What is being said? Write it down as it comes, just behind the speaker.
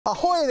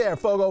Ahoy there,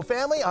 FOGO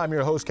family! I'm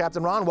your host,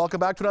 Captain Ron.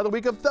 Welcome back to another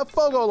week of the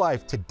FOGO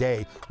Life.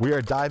 Today, we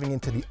are diving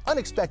into the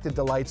unexpected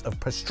delights of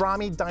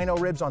pastrami dino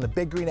ribs on the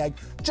big green egg,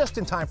 just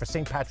in time for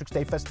St. Patrick's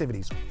Day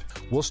festivities.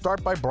 We'll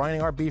start by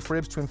brining our beef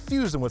ribs to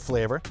infuse them with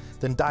flavor,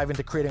 then dive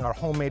into creating our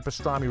homemade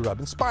pastrami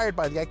rub, inspired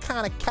by the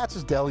iconic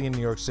Katz's Deli in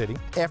New York City.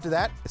 After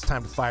that, it's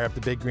time to fire up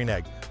the big green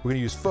egg. We're going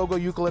to use FOGO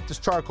eucalyptus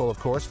charcoal, of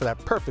course, for that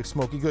perfect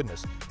smoky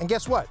goodness. And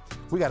guess what?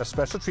 We got a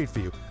special treat for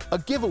you, a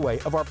giveaway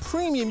of our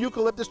premium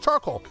eucalyptus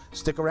charcoal.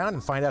 Stick around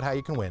and find out how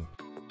you can win.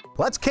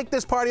 Let's kick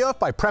this party off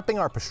by prepping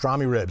our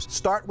pastrami ribs.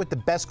 Start with the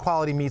best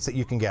quality meats that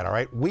you can get, all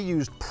right? We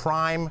used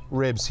prime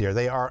ribs here.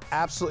 They are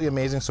absolutely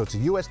amazing. So it's a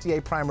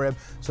USDA prime rib,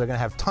 so they're gonna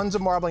have tons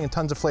of marbling and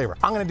tons of flavor.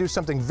 I'm gonna do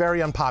something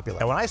very unpopular.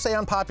 And when I say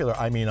unpopular,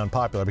 I mean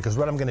unpopular, because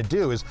what I'm gonna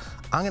do is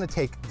I'm gonna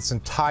take this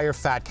entire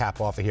fat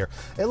cap off of here.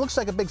 It looks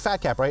like a big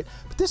fat cap, right?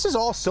 But this is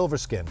all silver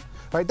skin.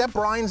 Right, that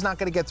brine's not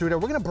gonna get through there.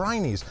 We're gonna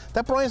brine these.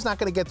 That brine's not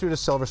gonna get through the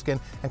silver skin.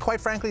 And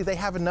quite frankly, they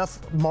have enough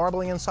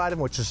marbling inside them,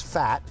 which is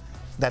fat,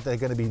 that they're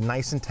gonna be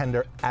nice and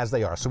tender as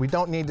they are. So we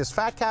don't need this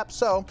fat cap,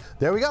 so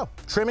there we go.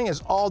 Trimming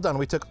is all done.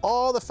 We took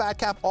all the fat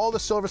cap, all the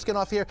silver skin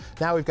off here.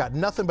 Now we've got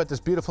nothing but this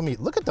beautiful meat.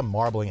 Look at the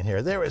marbling in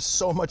here. There is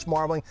so much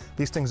marbling.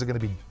 These things are gonna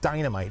be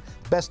dynamite.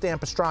 Best damn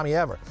pastrami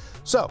ever.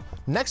 So,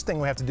 next thing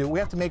we have to do, we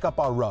have to make up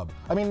our rub.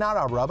 I mean, not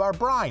our rub, our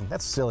brine.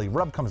 That's silly,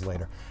 rub comes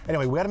later.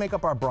 Anyway, we gotta make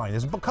up our brine.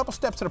 There's a couple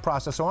steps to the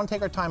process, so I wanna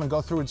take our time and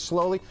go through it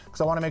slowly,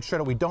 because I wanna make sure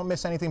that we don't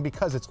miss anything,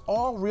 because it's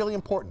all really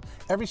important.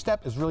 Every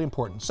step is really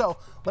important. So,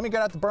 let me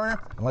get out the burner,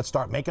 and let's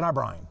start making our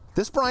brine.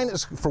 This brine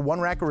is for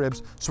 1 rack of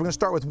ribs, so we're gonna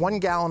start with 1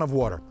 gallon of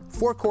water.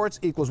 4 quarts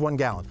equals 1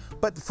 gallon.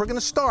 But if we're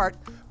gonna start,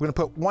 we're gonna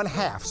put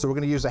 1/2, so we're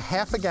gonna use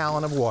 1/2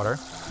 gallon of water.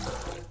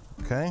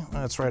 Okay,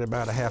 that's right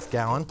about 1/2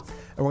 gallon.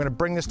 And we're gonna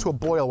bring this to a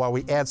boil while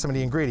we add some of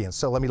the ingredients.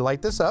 So let me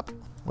light this up.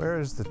 Where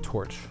is the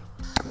torch?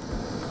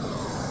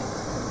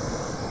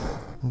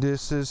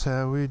 This is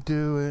how we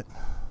do it.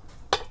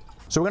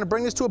 So we're gonna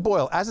bring this to a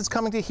boil. As it's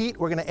coming to heat,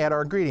 we're gonna add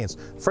our ingredients.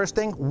 First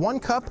thing, 1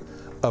 cup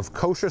of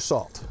kosher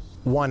salt,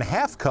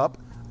 1/2 cup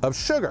of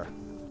sugar.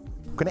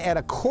 I'm gonna add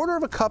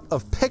 1/4 cup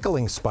of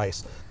pickling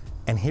spice.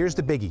 And here's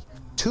the biggie,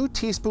 2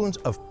 teaspoons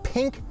of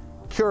pink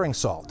curing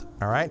salt,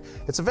 all right?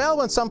 It's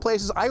available in some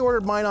places. I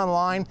ordered mine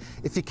online.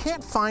 If you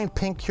can't find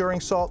pink curing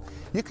salt,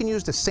 you can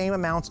use the same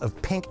amounts of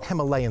pink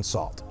Himalayan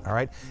salt, all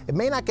right? It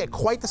may not get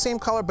quite the same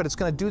color, but it's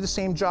gonna do the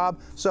same job.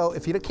 So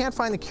if you can't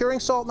find the curing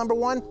salt, number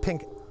 1,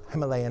 pink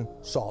Himalayan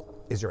salt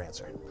is your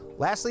answer.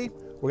 Lastly,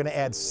 we're gonna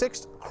add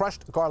 6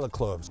 crushed garlic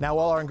cloves. Now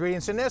all our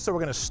ingredients in there, so we're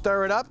gonna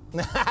stir it up.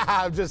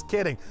 I'm just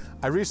kidding.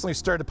 I recently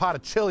stirred a pot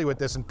of chili with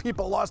this and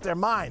people lost their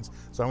minds.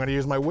 So I'm gonna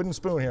use my wooden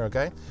spoon here,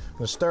 okay? I'm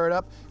gonna stir it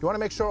up. You wanna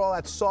make sure all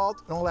that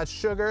salt and all that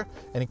sugar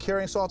and the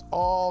curing salt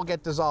all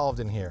get dissolved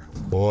in here.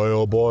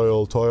 Boil,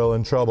 boil, toil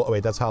and trouble. Oh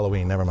wait, that's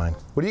Halloween, never mind.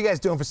 What are you guys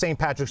doing for St.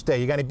 Patrick's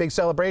Day? You got any big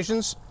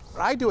celebrations?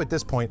 What I do at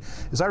this point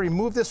is I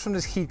remove this from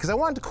this heat because I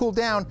want it to cool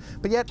down,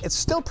 but yet it's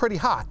still pretty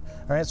hot.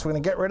 All right, so we're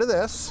gonna get rid of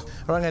this.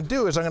 What I'm gonna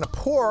do is I'm gonna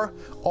pour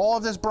all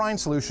of this brine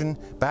solution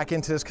back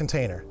into this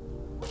container.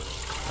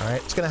 All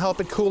right, it's gonna help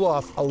it cool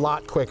off a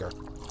lot quicker.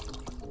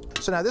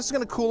 So now this is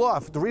gonna cool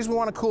off. The reason we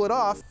wanna cool it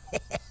off,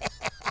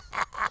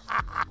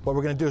 what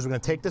we're gonna do is we're gonna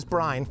take this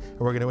brine and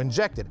we're gonna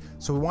inject it.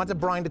 So we want the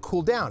brine to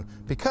cool down,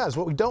 because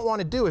what we don't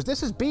wanna do is,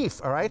 this is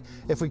beef, all right?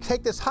 If we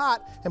take this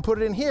hot and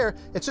put it in here,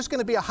 it's just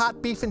gonna be a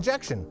hot beef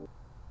injection.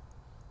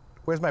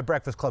 Where's my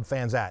Breakfast Club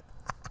fans at?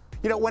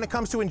 You know, when it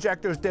comes to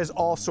injectors, there's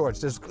all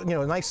sorts. There's, you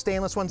know, nice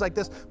stainless ones like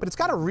this, but it's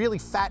got a really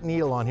fat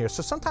needle on here.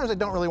 So sometimes I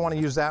don't really want to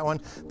use that one.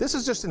 This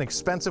is just an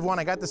expensive one.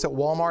 I got this at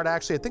Walmart,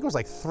 actually. I think it was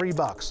like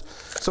 $3.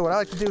 So what I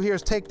like to do here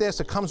is take this.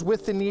 It comes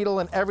with the needle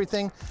and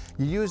everything.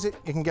 You use it,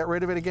 you can get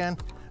rid of it again.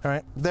 All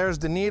right, there's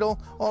the needle.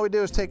 All we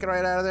do is take it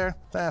right out of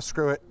there,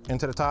 screw it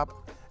into the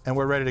top, and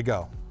we're ready to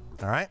go.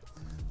 All right?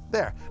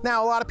 There.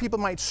 Now, a lot of people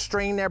might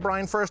strain their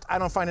brine first. I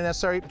don't find it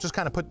necessary. Just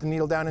kind of put the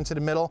needle down into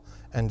the middle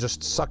and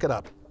just suck it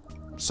up.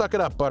 Suck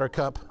it up,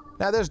 buttercup.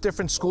 Now there's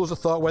different schools of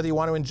thought, whether you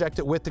want to inject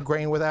it with the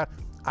grain, without.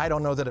 I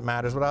don't know that it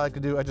matters. What I like to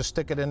do, I just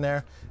stick it in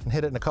there and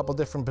hit it in a couple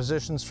different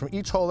positions. From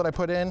each hole that I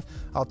put in,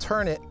 I'll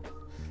turn it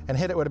and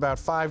hit it with about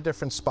 5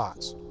 different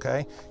spots,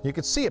 okay? You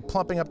can see it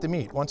plumping up the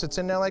meat. Once it's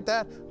in there like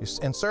that, you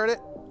insert it,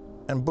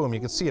 and boom,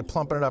 you can see it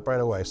plumping it up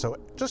right away. So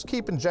just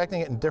keep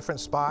injecting it in different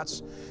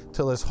spots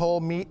till this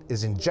whole meat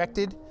is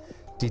injected,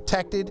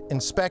 detected,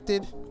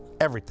 inspected,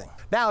 everything.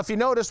 Now, if you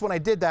notice when I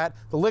did that,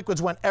 the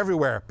liquids went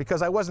everywhere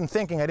because I wasn't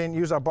thinking. I didn't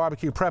use our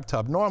barbecue prep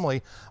tub.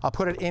 Normally, I'll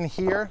put it in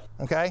here,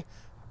 okay?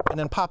 And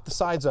then pop the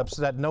sides up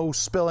so that no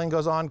spilling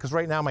goes on, because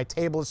right now my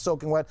table is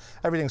soaking wet,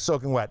 everything's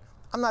soaking wet.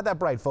 I'm not that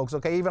bright, folks,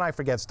 okay? Even I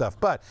forget stuff.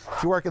 But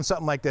if you work in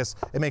something like this,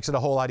 it makes it a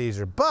whole lot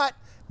easier. But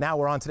now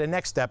we're on to the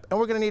next step, and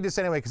we're gonna need this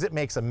anyway because it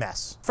makes a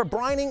mess. For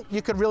brining,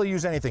 you could really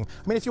use anything.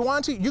 I mean, if you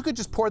want to, you could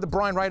just pour the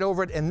brine right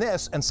over it in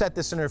this and set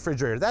this in the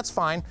refrigerator. That's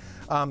fine.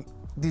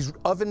 These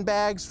oven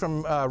bags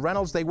from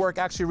Reynolds, they work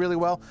actually really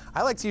well.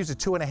 I like to use a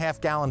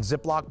 2.5 gallon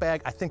Ziploc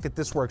bag. I think that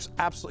this works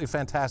absolutely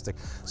fantastic.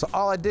 So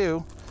all I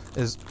do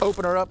is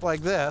open her up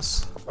like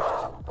this,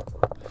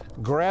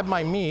 grab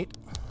my meat,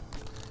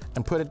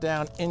 and put it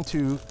down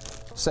into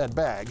said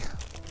bag.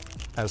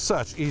 As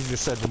such, easier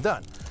said than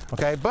done,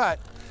 okay? But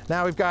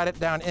now we've got it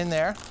down in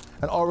there,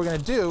 and all we're gonna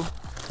do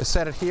is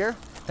set it here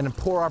and then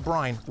pour our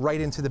brine right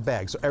into the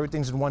bag. So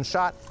everything's in one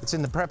shot. It's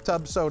in the prep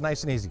tub, so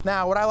nice and easy.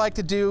 Now, what I like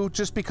to do,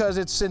 just because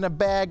it's in a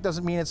bag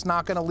doesn't mean it's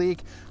not gonna leak,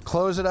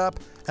 close it up,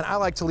 and I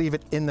like to leave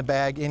it in the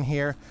bag in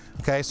here,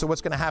 okay? So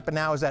what's gonna happen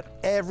now is that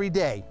every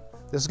day,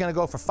 this is gonna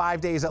go for 5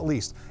 days at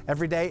least.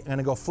 Every day, I'm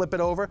gonna go flip it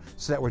over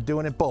so that we're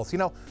doing it both. You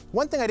know,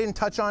 one thing I didn't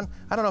touch on,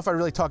 I don't know if I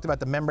really talked about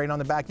the membrane on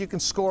the back. You can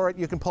score it,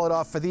 you can pull it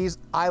off. For these,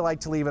 I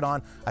like to leave it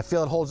on. I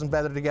feel it holds them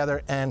better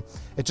together, and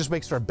it just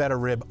makes for a better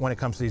rib when it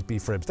comes to these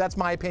beef ribs. That's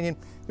my opinion.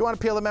 You wanna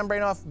peel the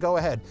membrane off, go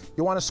ahead.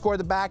 You wanna score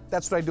the back,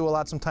 that's what I do a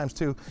lot sometimes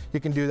too.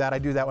 You can do that. I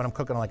do that when I'm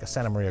cooking on like a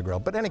Santa Maria grill.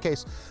 But in any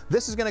case,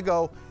 this is gonna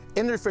go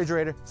in the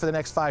refrigerator for the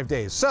next 5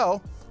 days.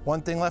 So,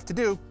 one thing left to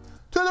do,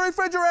 to the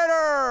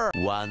refrigerator!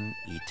 One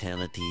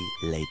eternity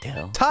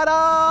later.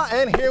 Ta-da!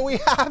 And here we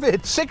have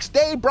it,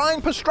 6-day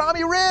brine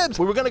pastrami ribs.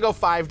 We were gonna go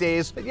 5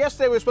 days.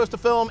 Yesterday we were supposed to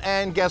film,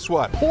 and guess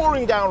what?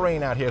 Pouring down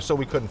rain out here, so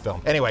we couldn't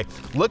film. Anyway,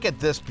 look at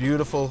this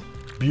beautiful,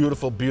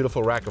 beautiful,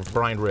 beautiful rack of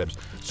brine ribs.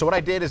 So what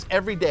I did is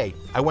every day,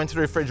 I went to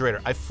the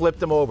refrigerator, I flipped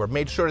them over,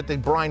 made sure that the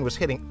brine was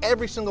hitting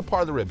every single part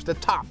of the ribs, the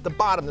top, the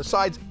bottom, the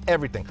sides,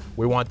 everything.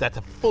 We want that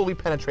to fully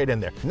penetrate in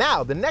there.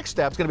 Now, the next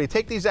step is gonna be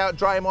take these out,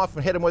 dry them off,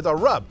 and hit them with our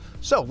rub.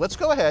 So let's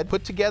go ahead,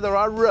 put together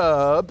our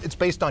rub. It's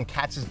based on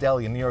Katz's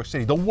Deli in New York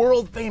City, the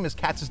world famous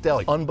Katz's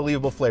Deli.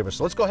 Unbelievable flavors.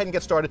 So let's go ahead and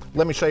get started.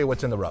 Let me show you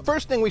what's in the rub.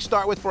 First thing we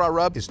start with for our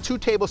rub is 2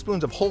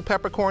 tablespoons of whole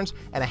peppercorns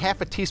and a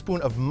half a teaspoon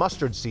of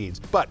mustard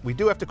seeds, but we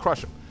do have to crush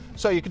them.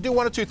 So you can do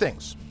one of two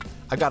things.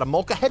 I got a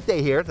molcajete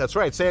here, that's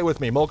right, say it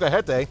with me,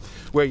 molcajete,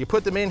 where you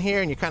put them in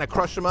here and you kind of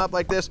crush them up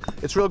like this.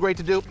 It's real great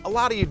to do. A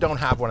lot of you don't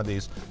have one of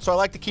these, so I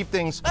like to keep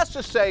things, let's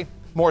just say,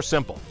 more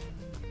simple.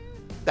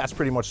 That's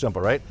pretty much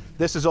simple, right?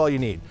 This is all you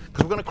need,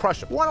 because we're gonna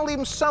crush them. We wanna leave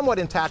them somewhat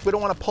intact. We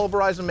don't wanna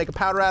pulverize them, make a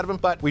powder out of them,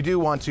 but we do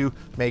want to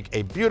make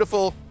a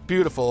beautiful,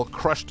 beautiful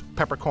crushed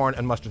peppercorn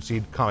and mustard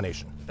seed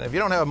combination. And if you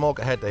don't have a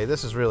molcajete,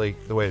 this is really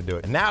the way to do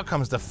it. And now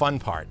comes the fun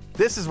part.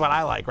 This is what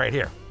I like right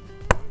here.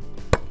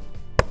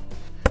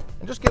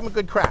 And just give them a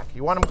good crack.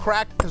 You want them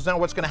cracked, because then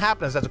what's gonna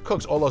happen is as it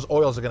cooks, all those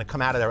oils are gonna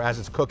come out of there as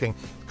it's cooking,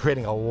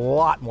 creating a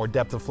lot more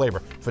depth of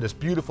flavor for this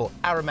beautiful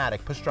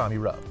aromatic pastrami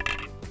rub.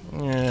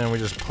 And we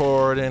just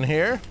pour it in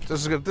here.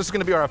 This is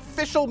gonna be our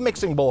official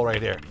mixing bowl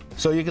right here.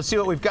 So you can see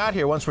what we've got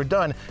here once we're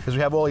done, is we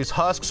have all these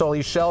husks, all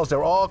these shells,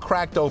 they're all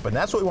cracked open.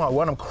 That's what we want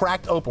them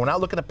cracked open. We're not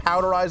looking to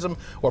powderize them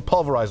or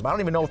pulverize them. I don't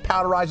even know if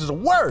powderize is a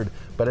word,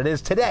 but it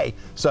is today.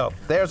 So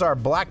there's our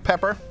black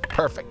pepper,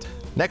 perfect.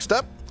 Next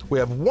up, we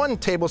have 1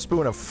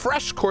 tablespoon of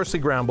fresh coarsely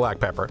ground black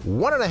pepper,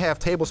 1.5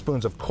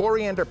 tablespoons of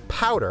coriander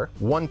powder,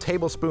 1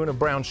 tablespoon of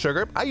brown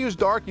sugar. I use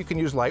dark, you can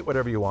use light,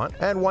 whatever you want,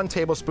 and 1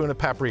 tablespoon of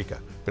paprika.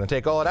 We're gonna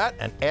take all of that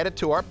and add it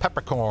to our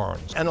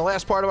peppercorns. And the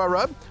last part of our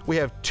rub, we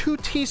have 2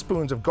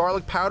 teaspoons of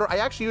garlic powder. I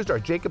actually used our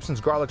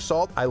Jacobson's garlic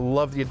salt. I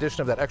love the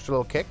addition of that extra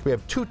little kick. We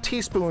have 2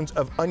 teaspoons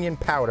of onion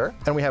powder,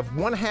 and we have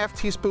 1/2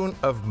 teaspoon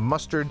of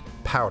mustard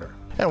powder.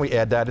 And we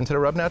add that into the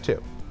rub now too.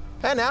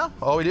 And now,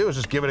 all we do is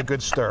just give it a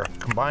good stir.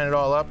 Combine it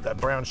all up, that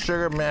brown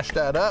sugar, mash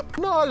that up.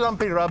 No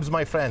lumpy rubs,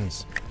 my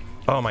friends.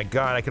 Oh my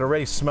God, I can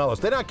already smell this.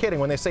 They're not kidding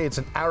when they say it's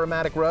an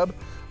aromatic rub.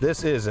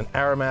 This is an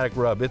aromatic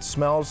rub. It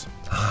smells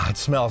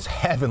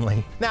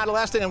heavenly. Now, the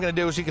last thing I'm gonna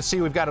do is you can see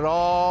we've got it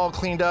all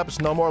cleaned up. It's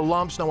no more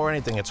lumps, no more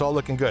anything. It's all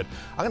looking good.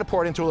 I'm gonna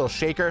pour it into a little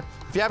shaker.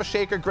 If you have a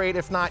shaker, great.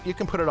 If not, you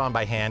can put it on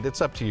by hand.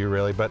 It's up to you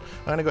really, but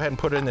I'm gonna go ahead and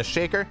put it in this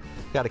shaker.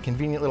 Got a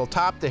convenient little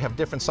top. They have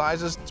different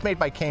sizes. It's made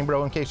by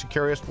Cambro, in case you're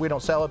curious. We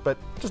don't sell it, but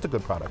just a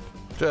good product.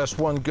 Just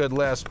one good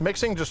last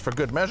mixing, just for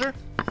good measure.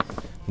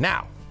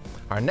 Now,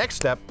 our next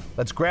step,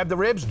 let's grab the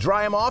ribs,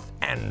 dry them off,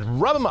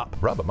 and rub them up.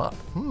 Rub them up.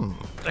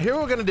 Here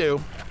what we're gonna do,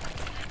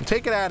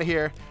 take it out of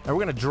here, and we're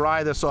gonna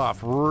dry this off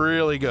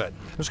really good.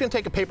 I'm just gonna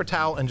take a paper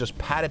towel and just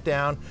pat it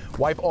down,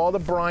 wipe all the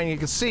brine. You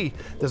can see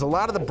there's a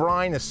lot of the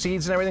brine, the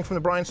seeds and everything from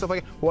the brine, stuff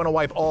like that. We wanna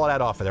wipe all of that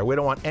off of there. We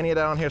don't want any of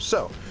that on here,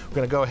 so we're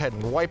gonna go ahead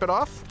and wipe it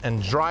off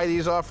and dry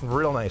these off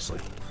real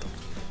nicely.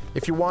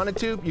 If you wanted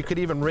to, you could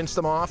even rinse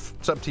them off.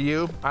 It's up to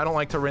you. I don't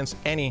like to rinse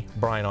any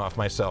brine off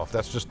myself.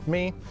 That's just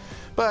me.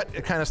 But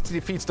it kind of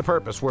defeats the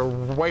purpose. We're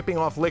wiping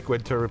off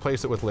liquid to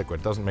replace it with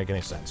liquid. Doesn't make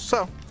any sense.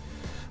 So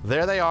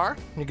there they are.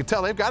 You can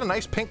tell they've got a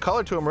nice pink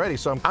color to them already.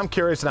 So I'm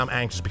curious and I'm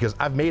anxious because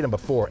I've made them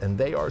before and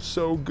they are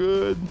so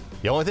good.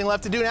 The only thing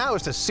left to do now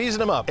is to season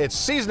them up. It's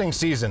seasoning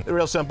season.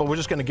 Real simple. We're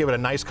just going to give it a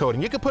nice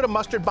coating. You can put a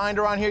mustard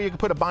binder on here. You can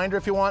put a binder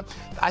if you want.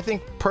 I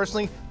think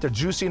personally they're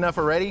juicy enough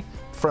already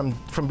from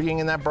being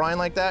in that brine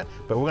like that,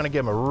 but we're gonna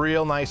give them a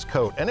real nice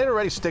coat. And it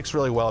already sticks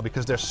really well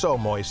because they're so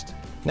moist.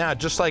 Now,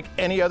 just like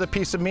any other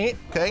piece of meat,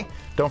 okay,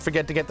 don't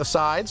forget to get the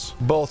sides,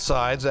 both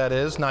sides that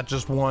is, not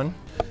just one.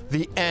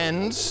 The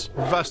ends,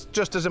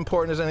 just as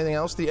important as anything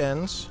else, the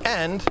ends.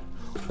 And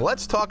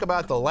let's talk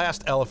about the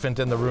last elephant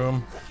in the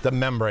room, the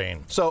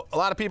membrane. So a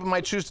lot of people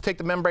might choose to take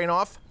the membrane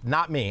off.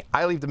 Not me.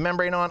 I leave the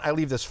membrane on. I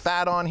leave this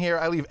fat on here.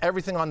 I leave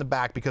everything on the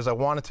back because I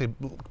want it to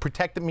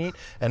protect the meat,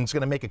 and it's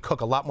going to make it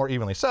cook a lot more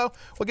evenly. So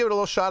we'll give it a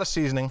little shot of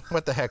seasoning.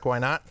 What the heck, why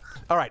not?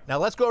 All right, now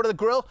let's go to the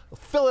grill,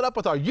 fill it up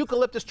with our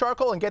eucalyptus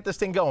charcoal, and get this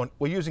thing going.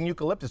 We're using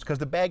eucalyptus because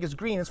the bag is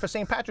green. It's for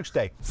St. Patrick's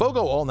Day.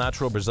 FOGO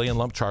all-natural Brazilian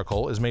lump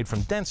charcoal is made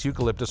from dense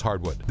eucalyptus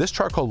hardwood. This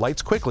charcoal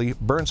lights quickly,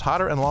 burns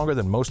hotter and longer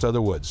than most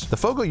other woods. The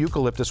FOGO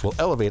eucalyptus will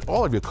elevate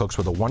all of your cooks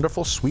with a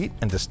wonderful, sweet,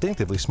 and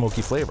distinctively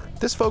smoky flavor.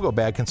 This FOGO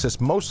bag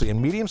consists mostly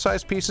in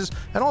medium-sized pieces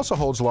and also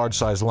holds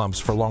large-sized lumps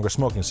for longer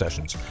smoking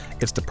sessions.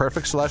 It's the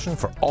perfect selection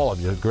for all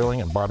of your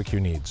grilling and barbecue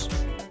needs.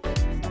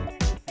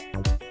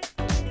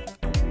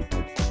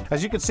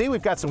 As you can see,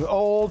 we've got some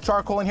old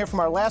charcoal in here from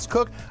our last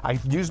cook. I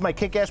used my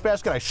kick ash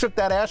basket, I shook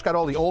that ash, got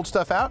all the old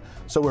stuff out,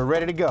 so we're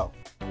ready to go.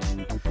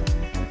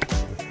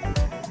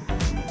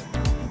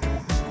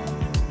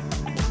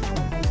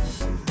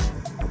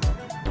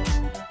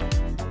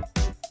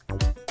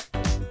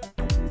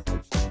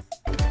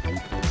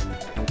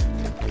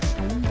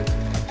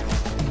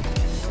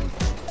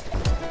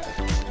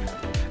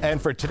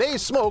 And for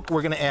today's smoke,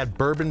 we're gonna add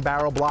bourbon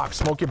barrel blocks,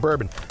 smoke your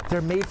bourbon.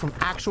 They're made from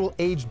actual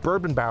aged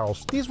bourbon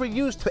barrels. These were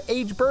used to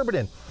age bourbon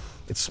in.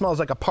 It smells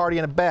like a party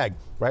in a bag,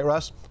 right,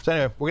 Russ? So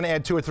anyway, we're gonna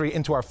add 2 or 3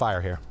 into our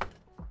fire here.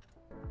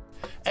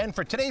 And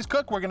for today's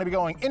cook, we're gonna be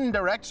going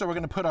indirect, so we're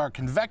gonna put our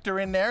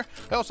convector in there.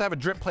 I also have a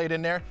drip plate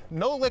in there.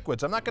 No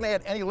liquids. I'm not gonna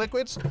add any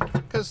liquids,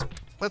 because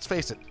let's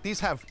face it, these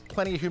have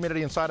plenty of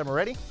humidity inside them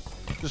already.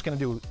 Just gonna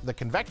do the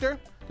convector,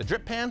 the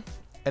drip pan,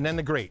 and then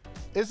the grate.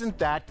 Isn't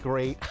that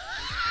great?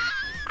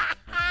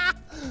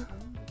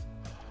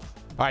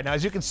 All right, now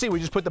as you can see, we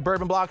just put the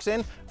bourbon blocks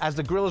in as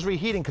the grill is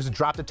reheating because it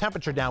dropped the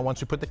temperature down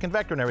once we put the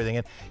convector and everything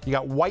in. You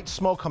got white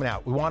smoke coming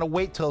out. We want to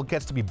wait till it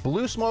gets to be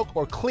blue smoke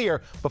or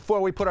clear before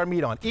we put our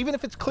meat on. Even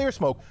if it's clear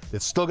smoke,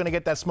 it's still going to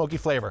get that smoky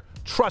flavor.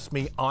 Trust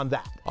me on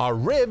that. Our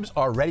ribs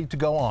are ready to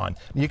go on.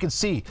 You can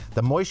see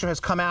the moisture has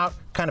come out,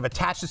 kind of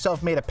attached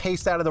itself, made a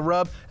paste out of the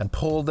rub, and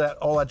pulled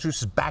all that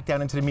juices back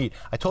down into the meat.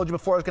 I told you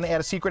before I was going to add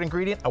a secret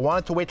ingredient. I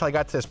wanted to wait till I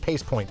got to this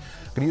paste point.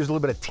 I'm going to use a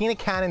little bit of Tina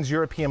Cannon's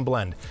European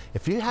blend.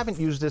 If you haven't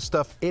used this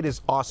stuff, it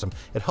is awesome.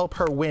 It helped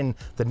her win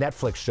the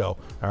Netflix show.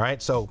 All right,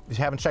 so if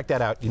you haven't checked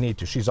that out, you need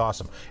to. She's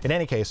awesome. In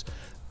any case,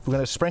 we're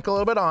going to sprinkle a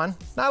little bit on,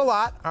 not a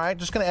lot. All right,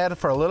 just going to add it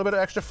for a little bit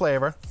of extra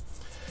flavor.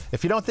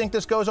 If you don't think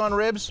this goes on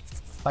ribs,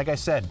 like I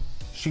said,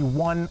 she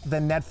won the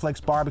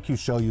Netflix barbecue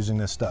show using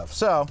this stuff.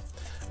 So, all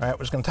right,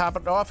 we're just gonna top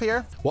it off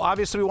here. Well,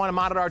 obviously we wanna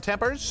monitor our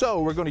tempers,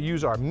 so we're gonna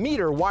use our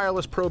meter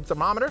wireless probe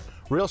thermometer.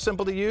 Real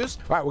simple to use.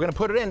 All right, we're gonna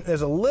put it in.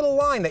 There's a little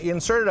line that you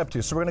insert it up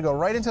to, so we're gonna go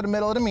right into the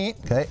middle of the meat.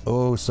 Okay,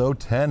 oh, so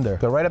tender.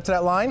 Go right up to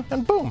that line,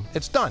 and boom,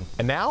 it's done.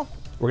 And now,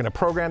 we're gonna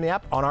program the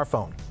app on our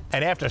phone.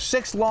 And after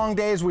 6 long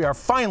days, we are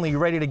finally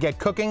ready to get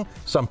cooking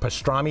some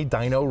pastrami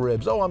dino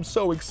ribs. Oh, I'm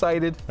so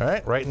excited. All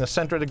right in the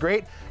center of the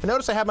grate. And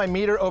notice I have my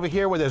meter over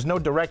here where there's no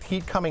direct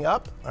heat coming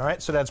up. All right,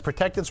 so that's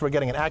protected, so we're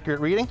getting an accurate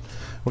reading.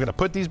 We're gonna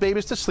put these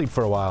babies to sleep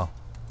for a while.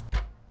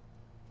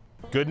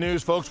 Good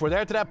news, folks, we're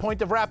there to that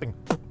point of wrapping.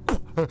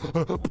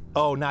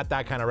 Oh, not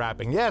that kind of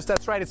wrapping. Yes,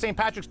 that's right. It's St.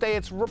 Patrick's Day.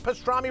 It's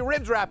pastrami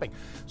ribs wrapping.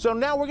 So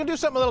now we're going to do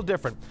something a little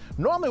different.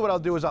 Normally what I'll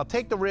do is I'll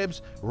take the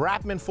ribs,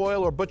 wrap them in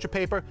foil or butcher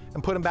paper,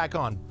 and put them back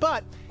on.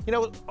 But, you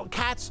know,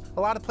 Katz,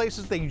 a lot of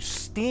places, they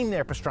steam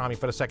their pastrami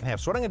for the second half.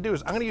 So what I'm going to do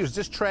is I'm going to use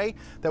this tray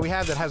that we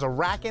have that has a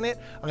rack in it.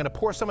 I'm going to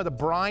pour some of the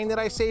brine that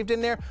I saved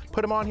in there,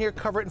 put them on here,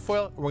 cover it in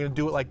foil, and we're going to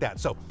do it like that.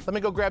 So let me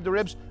go grab the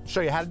ribs,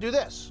 show you how to do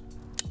this.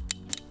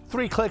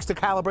 3 clicks to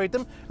calibrate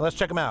them, and let's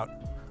check them out.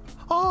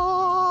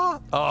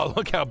 Oh,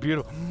 look how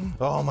beautiful.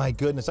 Oh my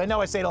goodness. I know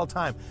I say it all the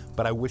time,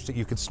 but I wish that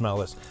you could smell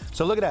this.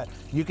 So look at that.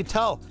 You can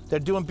tell they're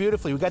doing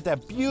beautifully. We got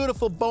that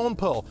beautiful bone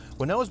pull.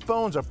 When those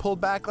bones are pulled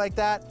back like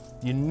that,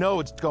 you know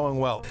it's going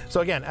well.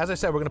 So again, as I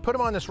said, we're gonna put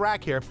them on this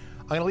rack here.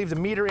 I'm gonna leave the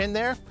meter in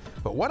there,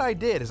 but what I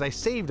did is I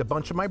saved a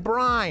bunch of my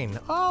brine.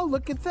 Oh,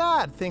 look at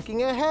that,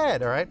 thinking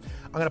ahead, all right?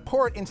 I'm gonna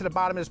pour it into the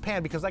bottom of this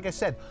pan because like I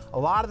said, a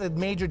lot of the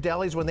major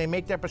delis, when they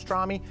make their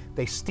pastrami,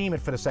 they steam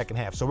it for the second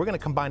half. So we're gonna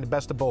combine the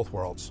best of both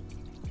worlds.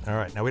 All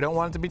right, now we don't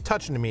want it to be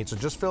touching the meat, so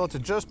just fill it to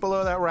just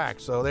below that rack.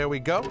 So there we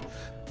go.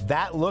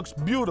 That looks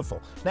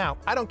beautiful. Now,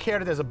 I don't care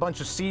that there's a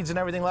bunch of seeds and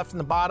everything left in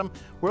the bottom.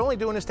 We're only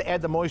doing this to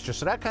add the moisture,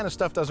 so that kind of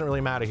stuff doesn't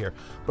really matter here.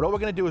 But all we're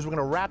gonna do is we're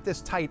gonna wrap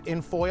this tight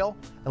in foil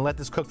and let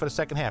this cook for the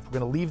second half. We're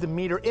gonna leave the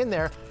meter in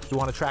there. We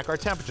wanna track our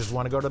temperatures. We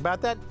wanna go to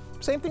about that,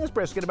 same thing as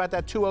brisket, about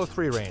that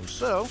 203 range.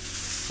 So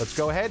let's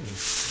go ahead and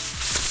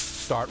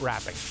start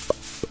wrapping.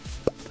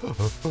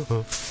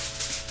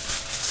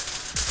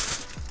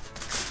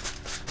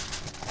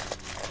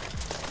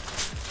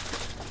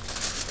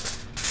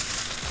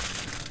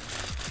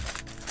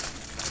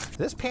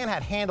 This pan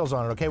had handles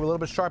on it, okay, with a little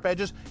bit of sharp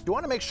edges. You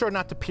want to make sure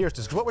not to pierce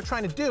this, because what we're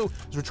trying to do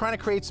is we're trying to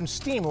create some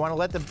steam. We want to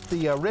let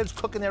the ribs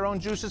cook in their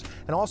own juices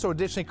and also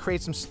additionally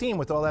create some steam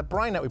with all that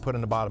brine that we put in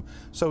the bottom.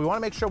 So we want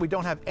to make sure we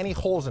don't have any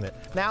holes in it.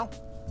 Now,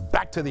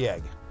 back to the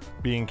egg.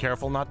 Being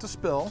careful not to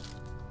spill.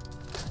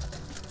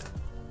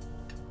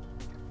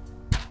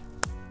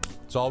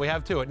 That's all we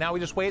have to it. Now we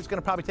just wait. It's going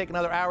to probably take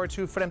another hour or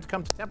two for them to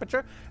come to temperature,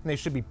 and they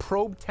should be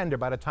probe tender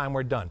by the time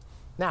we're done.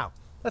 Now,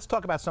 let's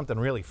talk about something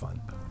really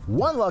fun.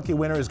 One lucky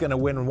winner is going to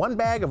win one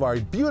bag of our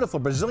beautiful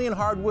Brazilian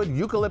hardwood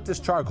eucalyptus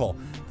charcoal.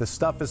 The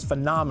stuff is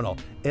phenomenal.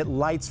 It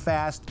lights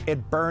fast,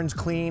 it burns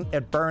clean,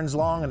 it burns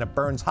long, and it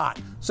burns hot.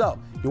 So,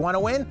 you want to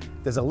win?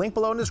 There's a link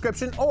below in the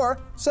description, or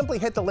simply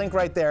hit the link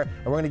right there,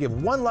 and we're going to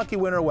give one lucky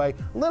winner away.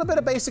 A little bit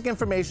of basic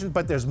information,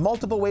 but there's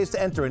multiple ways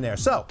to enter in there.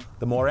 So,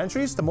 the more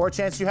entries, the more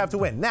chance you have to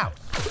win. Now,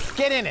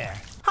 get in there.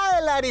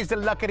 Hi laddies, the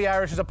luck of the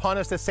Irish is upon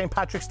us this St.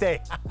 Patrick's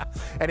Day.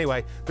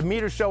 Anyway, the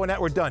meter's showing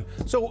that we're done.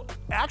 So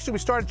actually we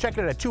started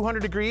checking it at 200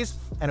 degrees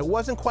and it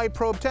wasn't quite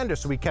probe tender,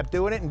 so we kept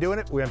doing it and doing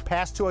it. We went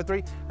past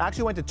 203,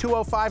 actually went to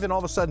 205, and all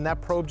of a sudden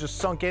that probe just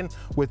sunk in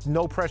with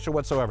no pressure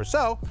whatsoever.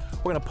 So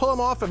we're gonna pull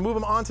them off and move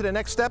them on to the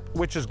next step,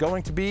 which is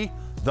going to be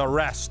the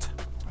rest.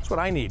 That's what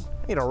I need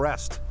a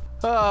rest.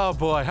 Oh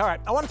boy, all right,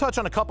 I want to touch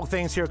on a couple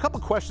things here, a couple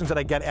questions that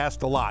I get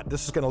asked a lot.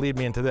 This is going to lead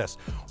me into this.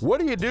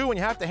 What do you do when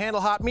you have to handle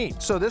hot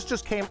meat? So this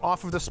just came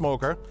off of the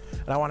smoker,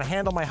 and I want to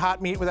handle my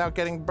hot meat without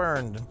getting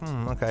burned.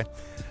 Okay.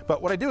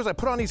 But what I do is I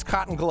put on these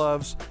cotton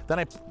gloves, then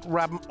I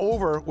wrap them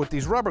over with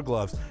these rubber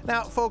gloves.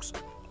 Now, folks,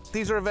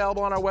 these are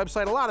available on our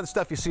website. A lot of the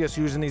stuff you see us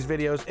use in these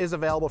videos is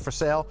available for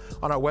sale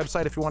on our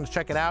website. If you want to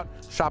check it out,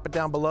 shop it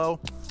down below,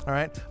 all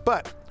right?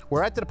 But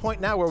we're at the point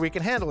now where we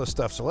can handle this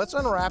stuff, so let's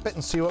unwrap it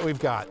and see what we've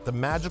got. The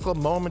magical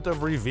moment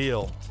of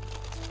reveal.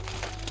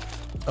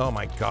 Oh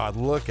my God,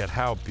 look at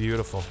how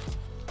beautiful.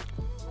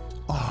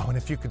 Oh, and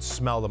if you could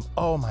smell them,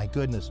 oh my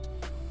goodness.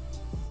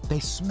 They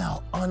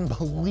smell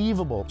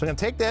unbelievable. So I'm gonna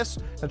take this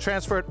and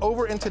transfer it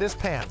over into this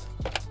pan,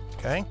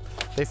 okay?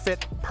 They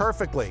fit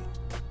perfectly.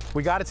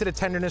 We got it to the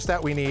tenderness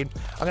that we need.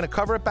 I'm gonna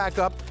cover it back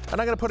up, and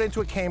I'm gonna put it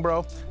into a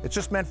Cambro. It's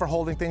just meant for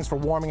holding things, for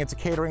warming. It's a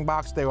catering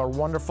box. They are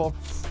wonderful.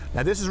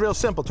 Now this is real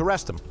simple to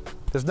rest them.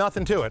 There's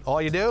nothing to it. All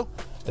you do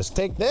is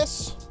take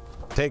this,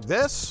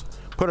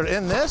 put it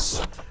in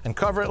this, and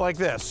cover it like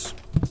this.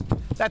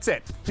 That's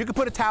it. You can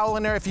put a towel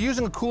in there. If you're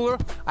using a cooler,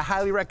 I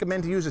highly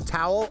recommend to use a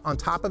towel on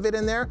top of it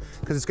in there,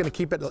 because it's gonna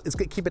keep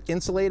it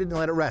insulated and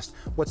let it rest.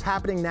 What's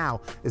happening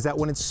now is that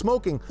when it's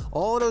smoking,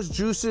 all of those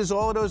juices,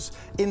 all of those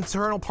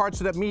internal parts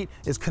of that meat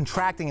is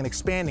contracting and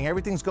expanding.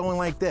 Everything's going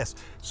like this.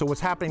 So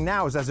what's happening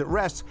now is as it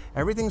rests,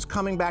 everything's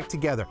coming back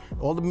together.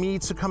 All the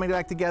meats are coming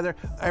back together,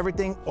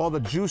 all the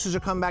juices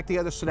are coming back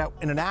together, so that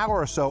in an hour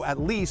or so,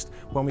 at least,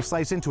 when we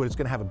slice into it, it's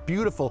gonna have a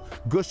beautiful,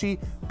 gushy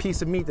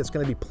piece of meat that's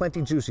gonna be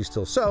plenty juicy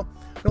still. So,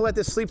 I'm gonna let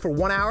this sleep for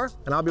 1 hour,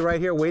 and I'll be right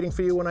here waiting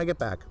for you when I get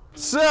back.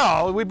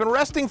 So, we've been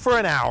resting for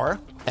an hour,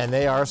 and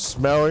they are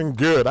smelling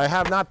good. I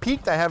have not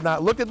peeked, I have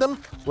not looked at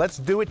them. Let's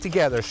do it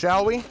together,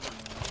 shall we?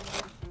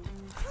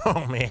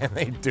 Oh man,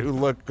 they do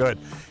look good.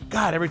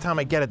 God, every time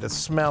I get it, the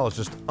smell is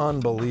just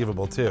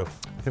unbelievable too.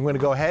 I'm gonna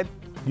go ahead,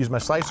 use my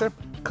slicer,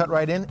 cut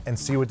right in, and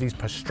see what these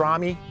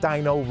pastrami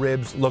dino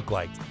ribs look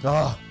like.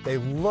 Oh, they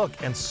look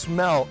and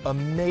smell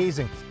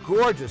amazing.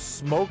 Gorgeous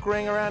smoke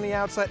ring around the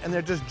outside, and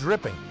they're just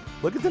dripping.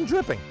 Look at them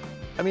dripping.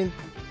 I mean,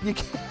 you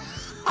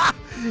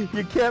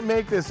can't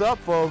make this up,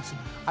 folks.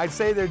 I'd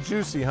say they're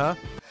juicy, huh?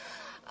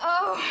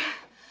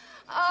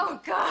 Oh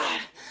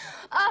God.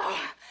 Oh,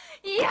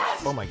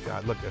 yes. Oh my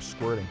God, look, they're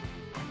squirting.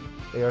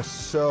 They are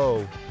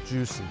so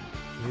juicy.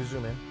 Can you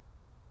zoom in?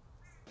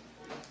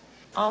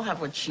 I'll have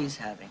what she's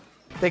having.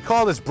 They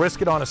call this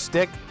brisket on a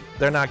stick.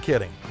 They're not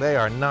kidding. They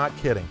are not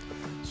kidding.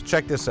 So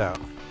check this out.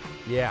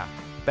 Yeah,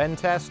 bend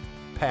test,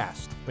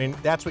 passed. I mean,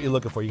 that's what you're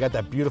looking for. You got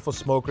that beautiful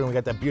smoke ring, we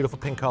got that beautiful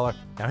pink color.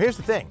 Now here's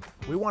the thing.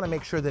 We want to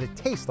make sure that it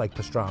tastes like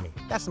pastrami.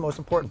 That's the most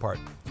important part.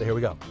 So here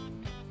we go.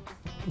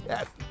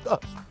 Yeah, it does.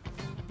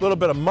 A little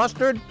bit of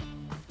mustard,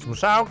 some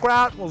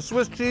sauerkraut, a little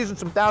Swiss cheese, and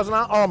some Thousand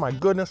Island. Oh my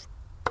goodness.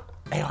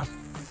 They are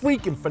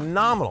freaking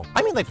phenomenal.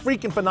 I mean, like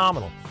freaking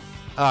phenomenal.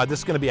 This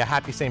is gonna be a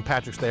happy St.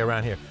 Patrick's Day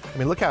around here. I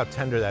mean, look how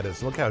tender that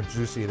is. Look how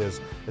juicy it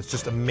is. It's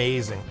just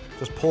amazing.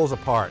 Just pulls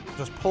apart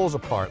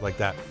like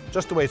that.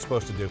 Just the way it's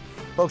supposed to do.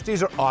 Folks,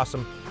 these are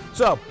awesome.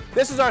 So,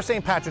 this is our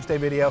St. Patrick's Day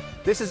video.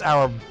 This is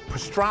our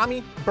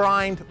pastrami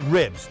brined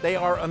ribs. They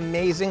are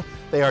amazing.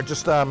 They are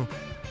just, they're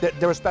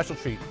a special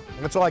treat.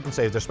 That's all I can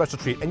say is they're a special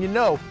treat. And you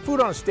know,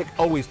 food on a stick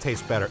always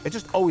tastes better. It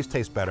just always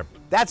tastes better.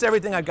 That's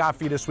everything I got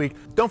for you this week.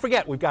 Don't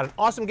forget, we've got an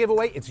awesome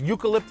giveaway. It's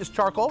eucalyptus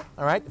charcoal,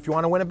 all right? If you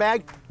want to win a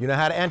bag, you know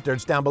how to enter.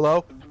 It's down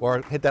below,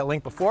 or hit that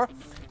link before.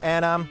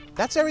 And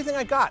that's everything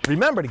I got.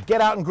 Remember to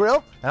get out and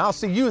grill, and I'll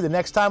see you the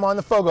next time on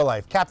the FOGO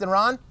Life. Captain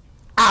Ron,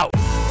 out.